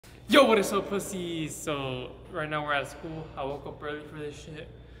Yo, what is up, pussies? So right now we're at school. I woke up early for this shit.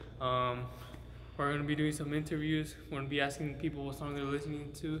 We're gonna be doing some interviews. We're gonna be asking people what song they're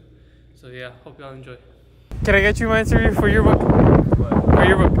listening to. So yeah, hope y'all enjoy. Can I get you my interview for your book? What? For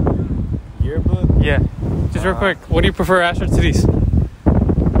your book. Your book? Yeah. Just real quick. What do you prefer, ass or titties?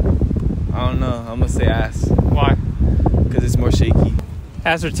 I don't know. I'm gonna say ass. Why? Because it's more shaky.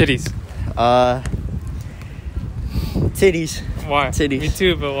 Ass or titties? Titties. Why? Titties. Me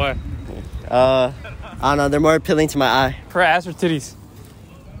too, but why? I don't know. They're more appealing to my eye. For ass or titties?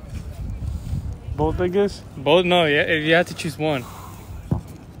 Both, I guess? Both? No, yeah. If you had to choose one.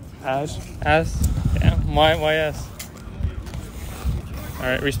 Ass. Ass? Yeah. Why ass?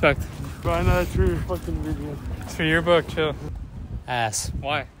 Alright, respect. Bro, I know that's for your fucking video. It's for your book, chill. Ass.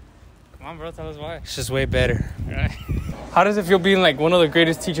 Why? Come on, bro, tell us why. It's just way better. Right. How does it feel being like one of the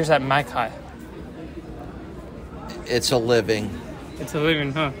greatest teachers at Mac High? It's a living. It's a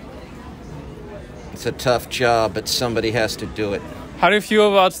living, huh? It's a tough job, but somebody has to do it. How do you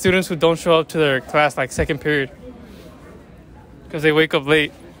feel about students who don't show up to their class like second period? Because they wake up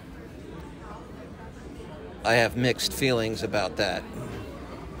late. I have mixed feelings about that.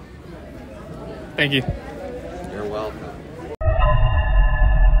 Thank you. You're welcome.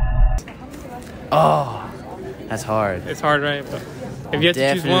 Oh, that's hard. It's hard, right? But if you had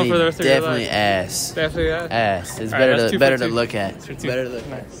to choose one for the rest of your life. Definitely ass. Definitely ass. Ass. It's All right, that's better two to for look two. at. That's for two. Better to look at.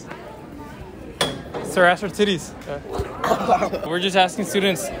 Nice. Sir, ass or titties? We're just asking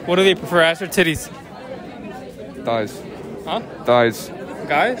students, what do they prefer, ass or titties? Thighs. Huh? Thighs.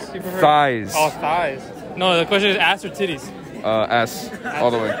 Guys? You prefer? Thighs. Oh, thighs. No, the question is ass or titties? Ass.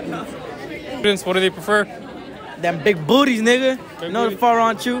 All the way. Students, what do they prefer? Them big booties, nigga. Big No, booty. the far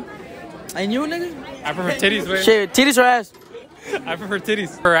on you. And you, nigga? I prefer titties, wait. Shit, titties or ass? I prefer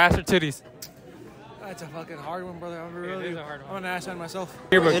titties. For ass or titties? That's a fucking hard one, brother. It is a hard one. I'm gonna ask that myself.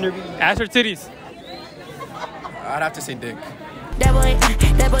 Ass or titties? I'd have to say dick.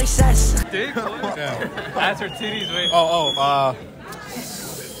 That boy sus. Dick? Yeah. Ass or titties, wait.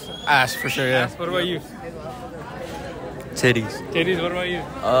 Ass for sure, yeah. Ass, what about you? Titties. Titties, what about you?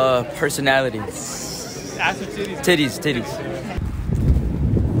 Personality. Ass or titties? Titties.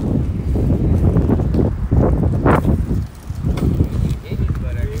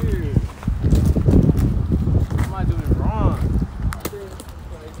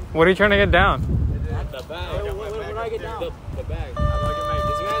 What are you trying to get down? The bag. What do I get down? The bag.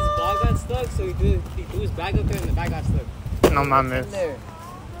 This man's ball got stuck, so he threw his bag up there and the bag got stuck. No mames.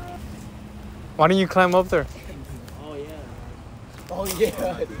 Why don't you climb up there? Oh, yeah. Oh, yeah.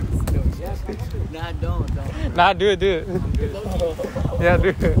 Nah, don't. Nah, do it. Yeah, do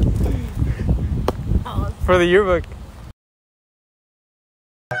it. For the yearbook.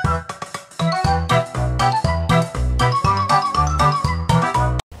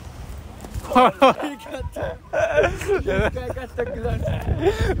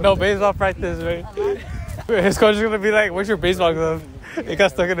 No baseball practice, right? His coach is gonna be like, "Where's your baseball glove?" It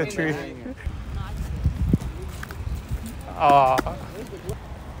got stuck in a tree. Aw.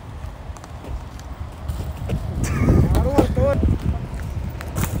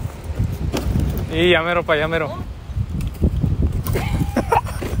 Y ya mero pa' allá mero.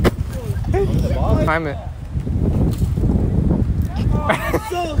 Jaime.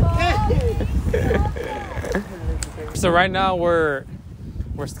 So right now we're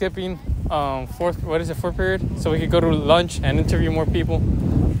skipping fourth period, so we could go to lunch and interview more people.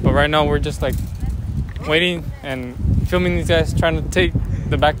 But right now we're just like waiting and filming these guys trying to take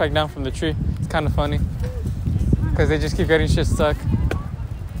the backpack down from the tree. It's kind of funny because they just keep getting shit stuck.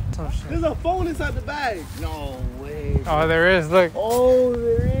 There's a phone inside the bag. No way. Oh, there is. Look. Oh,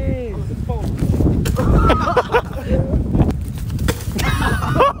 there is.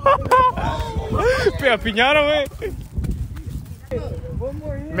 Piñata, wey.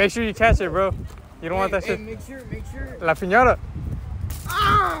 Make sure you catch it, bro. You don't want that shit. Make sure. La piñata.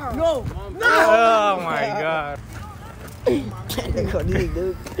 No. Oh my god.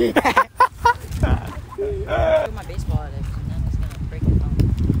 My baseball at it, and then it's gonna break it down.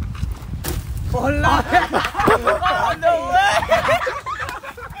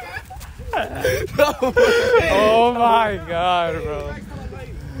 Oh my god, bro.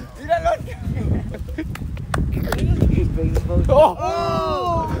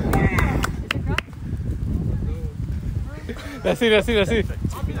 Oh. Let's see. Oh,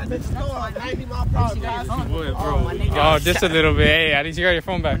 just a little bit. Hey, at least you got your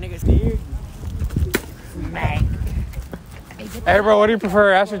phone back. Hey, bro, what do you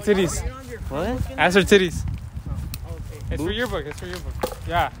prefer, ass or titties? What? Ass or titties? It's for your book.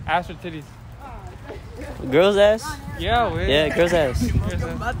 Yeah, ass or titties. Girl's ass? Yeah, wait. Yeah, girl's ass.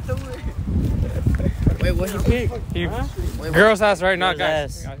 Wait, what he pick? Girl's ass, right? Not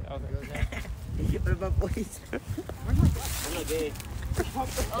Girl's guys. ass. What about boys? I'm not gay.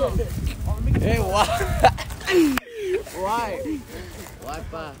 Hey, why? Why? Why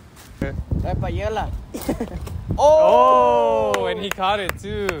pa? Why pa yela? Oh, and he caught it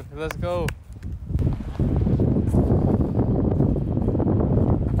too. Let's go.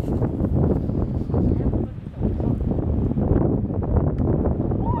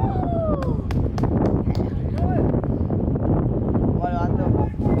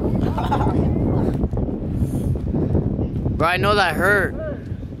 Bro, I know that hurt.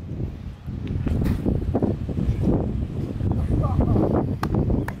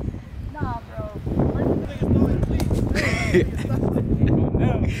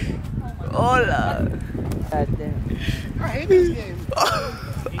 Hola. God damn. I hate this game.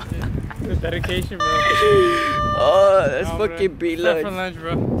 The dedication, bro. Oh, that's No, bro. fucking beat Prep for lunch. lunch,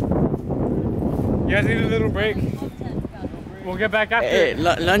 bro. You guys need a little break. We'll get back after. Hey,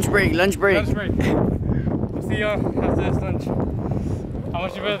 lunch break, lunch break. Lunch break. We'll see y'all after this lunch. How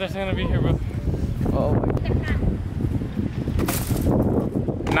much you bet that's gonna be here, bro? Oh my God.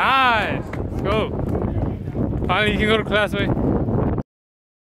 Nice. Let's go. Finally, you can go to class, wait.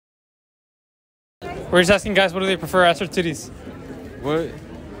 We're just asking guys, what do they prefer, ass or titties? What?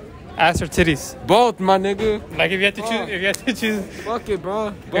 Ass or titties? Both, my nigga. Like if you had to choose, if you had to choose, Fuck it,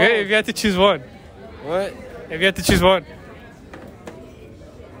 bro. Both. if you had to choose one, What? if you had to choose one.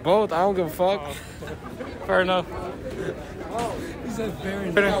 Both. I don't give a fuck. Fair enough. He said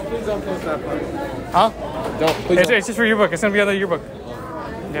very No, please don't post that part. Huh? Don't. Please It's just for yearbook. It's gonna be on the yearbook.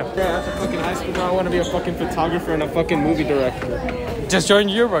 Yeah. Yeah, after fucking high school, now I want to be a fucking photographer and a fucking movie director. Just join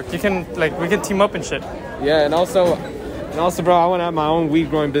yearbook. You can we can team up and shit. Yeah, and also, bro, I want to have my own weed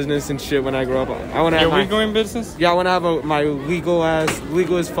growing business and shit when I grow up. I want to have Your weed growing business? Yeah, I want to have my legal as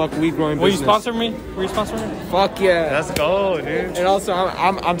fuck weed growing Will you business. sponsor me? Will you sponsor me? Fuck yeah. Let's go, dude. And also,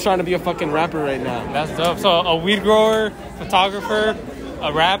 I'm trying to be a fucking rapper right now. That's dope. So a weed grower, photographer,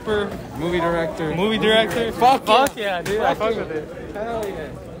 a rapper, Movie director. Fuck yeah, dude. I fuck with it. Hell yeah.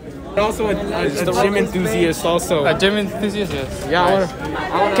 And also a gym enthusiast also. A gym enthusiast, yes. Yeah, Nice.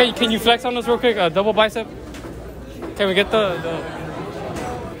 I want Can you flex on us real quick? A double bicep? Can we get the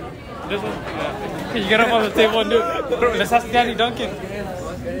this one? Yeah. Can you get up on the table and do it? Let's ask Danny Duncan.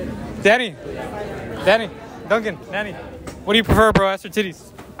 Danny. Duncan. What do you prefer, bro? Ass or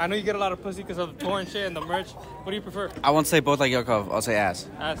titties? I know you get a lot of pussy because of the tour and shit and the merch. What do you prefer? I won't say both like Yakov. I'll say ass.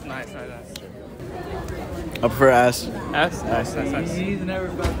 Ass, nice. I prefer ass. Ass? Nice. He's never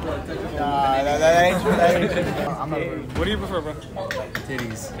about to What do you prefer, bro?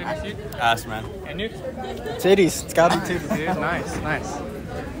 Titties. Titties, you? Ass, man. And you? Titties. It's gotta be titties. Dude, nice.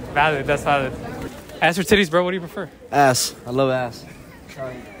 Valid, that's valid. Ass or titties, bro? What do you prefer? Ass. I love ass.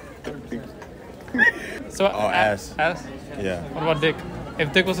 So, ass. Ass? Yeah. What about dick?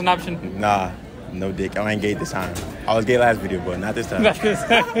 If dick was an option? Nah, no dick. I ain't gay this time. I was gay last video, but not this time.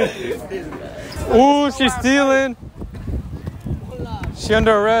 Ooh, she's stealing. She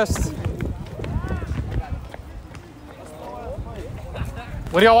under arrest.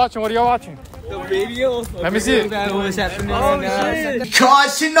 What are y'all watching? The video. Let me see it. What's happening right now?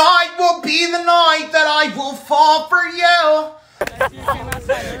 Cause tonight will be the night that I will fall for you.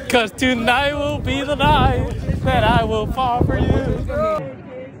 Cause tonight will be the night that I will fall for you.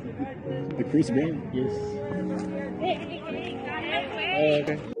 The Chris Brown? Yes.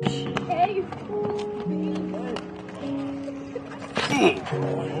 Okay.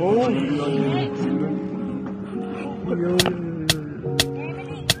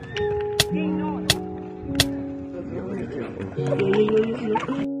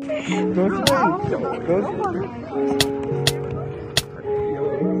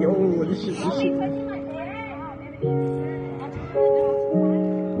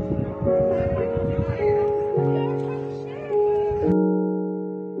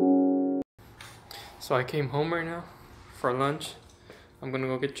 So I came home right now for lunch. I'm gonna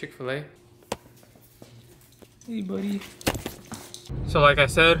go get Chick-fil-A. Hey, buddy. So like I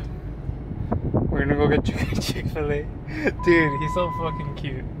said, we're gonna go get Chick-fil-A. Dude, he's so fucking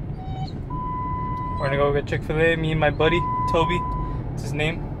cute. We're gonna go get Chick-fil-A, me and my buddy, Toby. It's his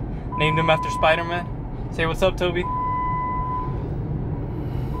name. Named him after Spider-Man. Say what's up, Toby.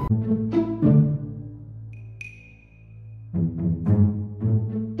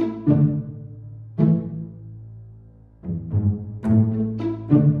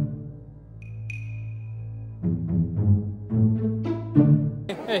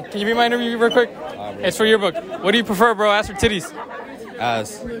 Hey, can you be my interview real quick? It's for yearbook. What do you prefer, bro? Ass or titties?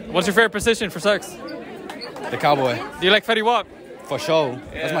 Ass. What's your favorite position for sex? The Cowboy. Do you like Fetty Wap? For sure.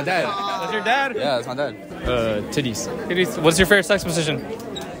 That's my dad. That's your dad? Yeah, that's my dad. Titties. Titties. What's your favorite sex position?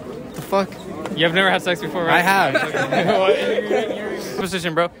 The fuck? You have never had sex before, right? I have. What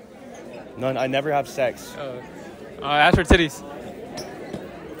position, bro? None. I never have sex. Ask for titties.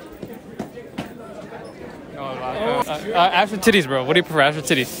 Ask for titties, bro. What do you prefer? Ask for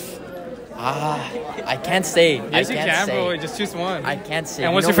titties. I can't say. Yes, you can, bro. Just choose one. I can't say.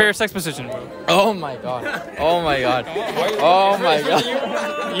 And what's your favorite sex position, bro? Oh my god. Oh my god. Oh my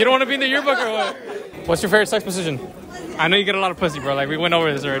god. You don't want to be in the yearbook or what? What's your favorite sex position? I know you get a lot of pussy, bro. Like, we went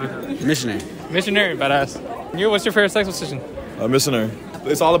over this already. Missionary. Missionary, badass. You, what's your favorite sex position? A missionary.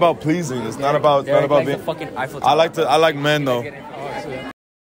 It's all about pleasing. It's not about being. Fucking Eiffel I like men though.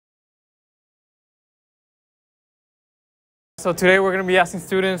 So today we're gonna be asking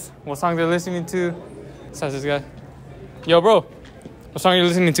students what song they're listening to. Besides this guy. Yo, bro. What song are you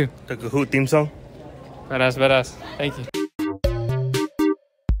listening to? The Kahoot theme song. Badass, badass. Thank you.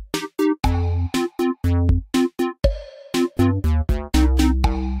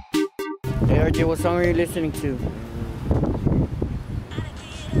 Hey RJ, what song are you listening to?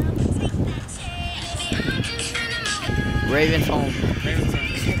 Raven's Home.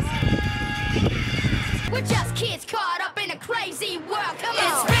 We're just kids caught up in a crazy world. Come on.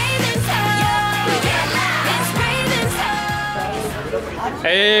 It's Raven's Home. It's Raven's Home.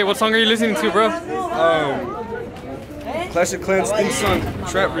 Hey, what song are you listening to, bro? Clash of Clans theme song,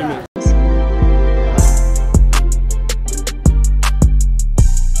 trap remix.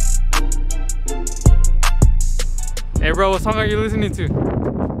 Hey, bro, what song are you listening to?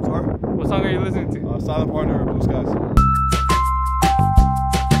 Sorry? What song are you listening to? Silent Partner, Blue Skies.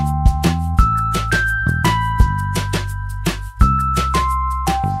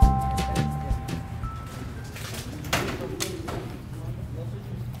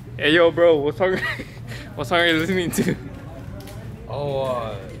 Hey, yo, bro, what song are you listening to?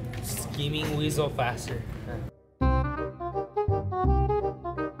 Oh, Scheming Weasel Faster.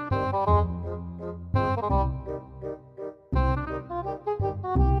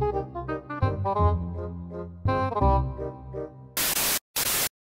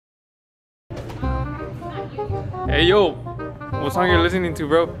 Hey, yo, what song are you listening to,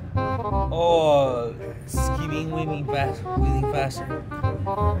 bro? Oh, Scheming Wheeling Faster.